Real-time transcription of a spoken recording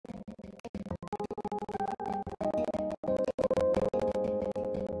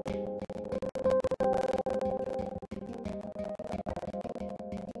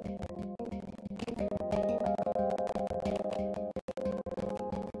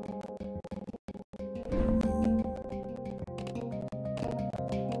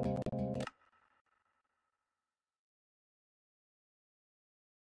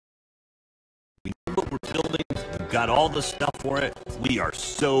got all the stuff for it. We are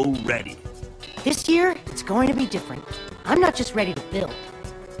so ready. This year, it's going to be different. I'm not just ready to build.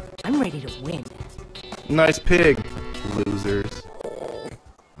 I'm ready to win. Nice pig, losers.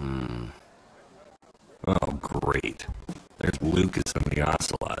 Oh, great. There's Lucas and the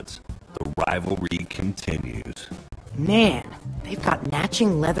Ocelots. The rivalry continues. Man, they've got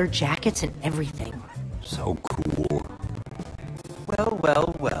matching leather jackets and everything. So cool. Well,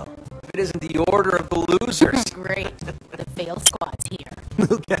 well, well. If it isn't the order of the losers. Great. The fail squad's here.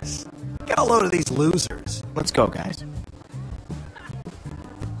 Lucas, get a load of these losers. Let's go, guys.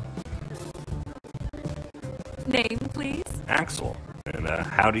 Name, please? Axel, and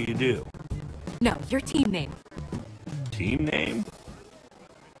how do you do? No, your team name. Team name?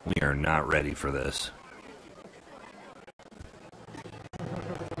 We are not ready for this.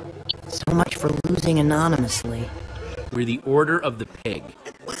 So much for losing anonymously. We're the Order of the Pig.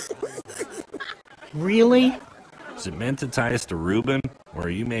 Really? Is it meant to tie us to Reuben, or are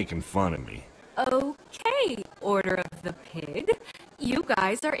you making fun of me? Okay, Order of the Pig. You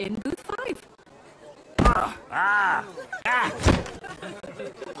guys are in booth 5.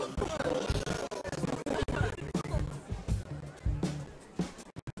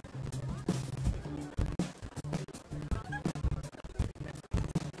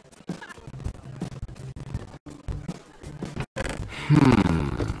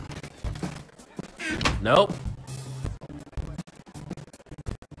 Nope.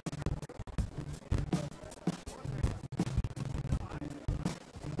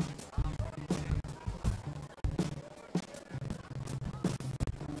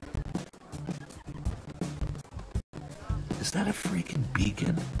 Is that a freaking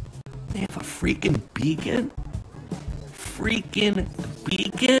beacon? They have a freaking beacon? Freaking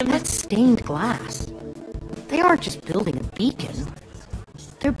beacon? That's stained glass. They aren't just building a beacon.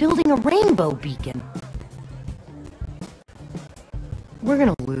 They're building a rainbow beacon. We're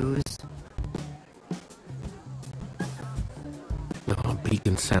gonna lose. Oh,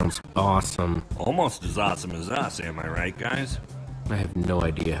 beacon sounds awesome. Almost as awesome as us, am I right, guys? I have no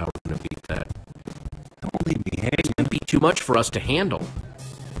idea how we're gonna beat that. Don't leave me It's hanging. gonna be too much for us to handle.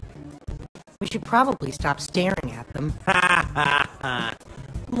 We should probably stop staring at them.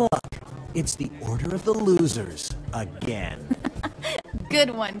 Look, it's the order of the losers again.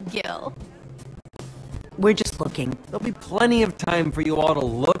 Good one, Gil. We're just looking. There'll be plenty of time for you all to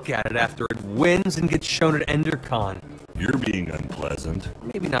look at it after it wins and gets shown at EnderCon. You're being unpleasant.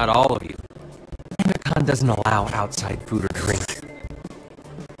 Maybe not all of you. EnderCon doesn't allow outside food or drink.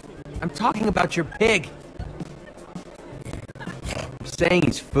 I'm talking about your pig. I'm saying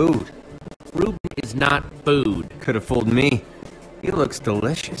he's food. Reuben is not food. Could have fooled me. He looks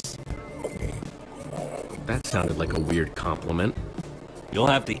delicious. That sounded like a weird compliment. You'll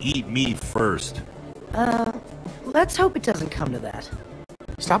have to eat me first. Let's hope it doesn't come to that.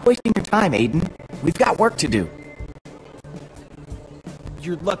 Stop wasting your time, Aiden. We've got work to do.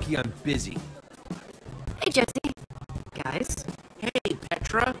 You're lucky I'm busy. Hey, Jesse. Guys, Hey,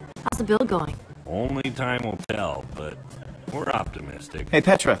 Petra. how's the build going? Only time will tell, but we're optimistic. Hey,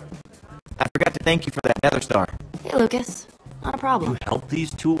 Petra. I forgot to thank you for that Nether Star. Hey, Lucas. Not a problem. You help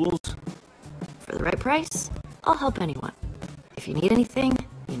these tools? For the right price, I'll help anyone. If you need anything,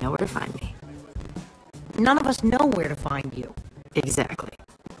 you know where to find me. None of us know where to find you. Exactly.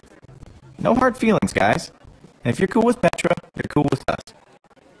 No hard feelings, guys. And if you're cool with Petra, you're cool with us.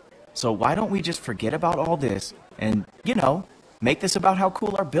 So why don't we just forget about all this and, you know, make this about how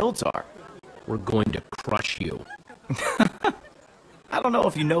cool our builds are? We're going to crush you. I don't know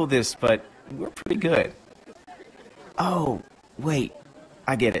if you know this, but we're pretty good. Oh, wait.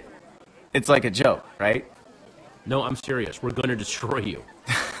 I get it. It's like a joke, right? No, I'm serious. We're going to destroy you.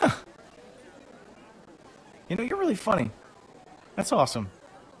 You know, you're really funny. That's awesome.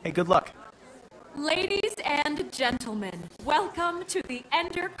 Hey, good luck. Ladies and gentlemen, welcome to the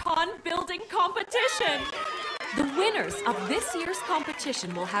EnderCon building competition. The winners of this year's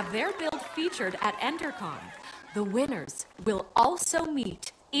competition will have their build featured at EnderCon. The winners will also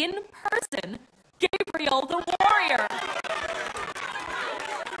meet in person Gabriel the Warrior.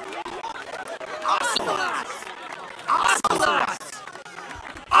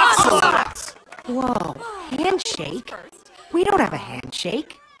 Whoa, handshake? We don't have a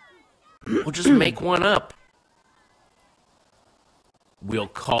handshake. We'll just make one up. We'll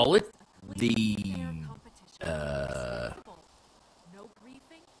call it the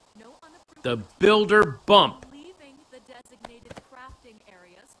Builder Bump. Leaving the designated crafting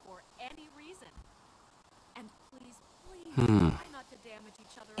areas for any reason. And please try not to damage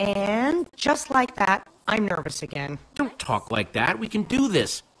each other. And just like that, I'm nervous again. Don't talk like that. We can do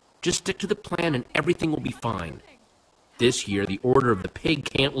this. Just stick to the plan and everything will be fine. This year, the Order of the Pig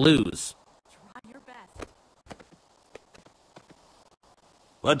can't lose. Try your best.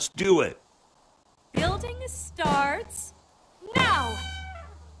 Let's do it. Building starts now!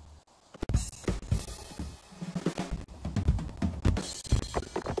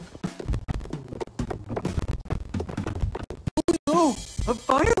 Oh, a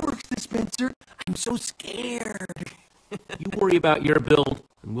fireworks dispenser? I'm so scared. You worry about your build,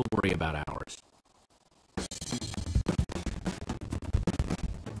 and we'll worry about ours.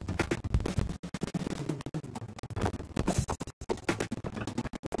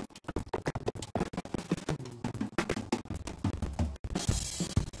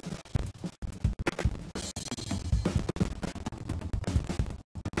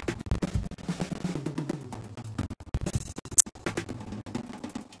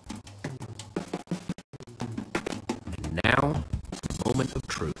 Now, moment of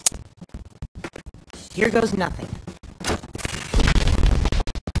truth. Here goes nothing.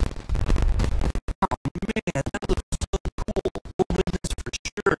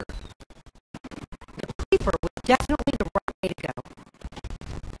 Paper was definitely the right way to go.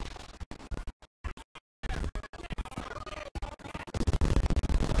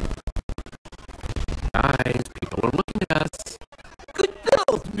 Guys, people are looking at us. Good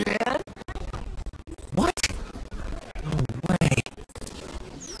build, man. What? No way.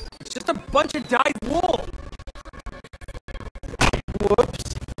 It's just a bunch of dyed wool. Whoops.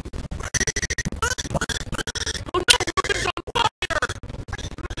 Oh no, Ruben's on fire!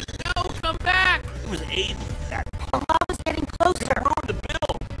 No, come back! It was Aiden. That The lava's getting closer. ruined the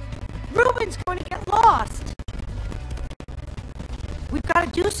build. Ruben's going to get lost. We've got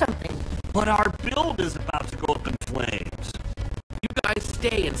to do something. But our build is about to go up in flames. You guys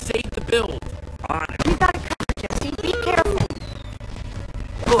stay and save the build. On it. We got to cover, Jesse. Be careful.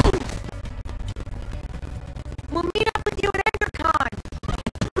 We'll meet up with you at EnderCon.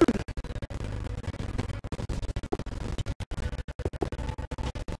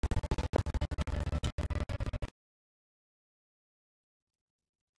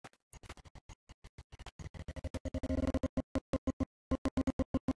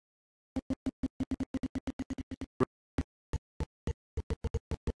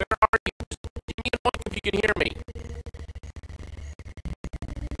 Where are you? Just give me a look if you can hear me.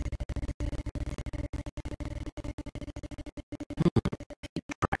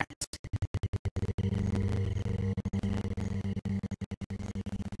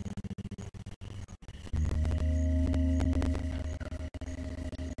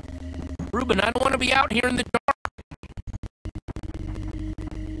 Ruben, I don't want to be out here in the dark.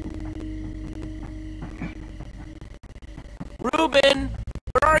 Ruben,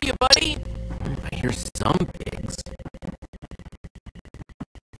 where are you, buddy? I hear some pigs.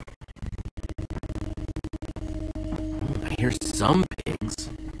 I hear some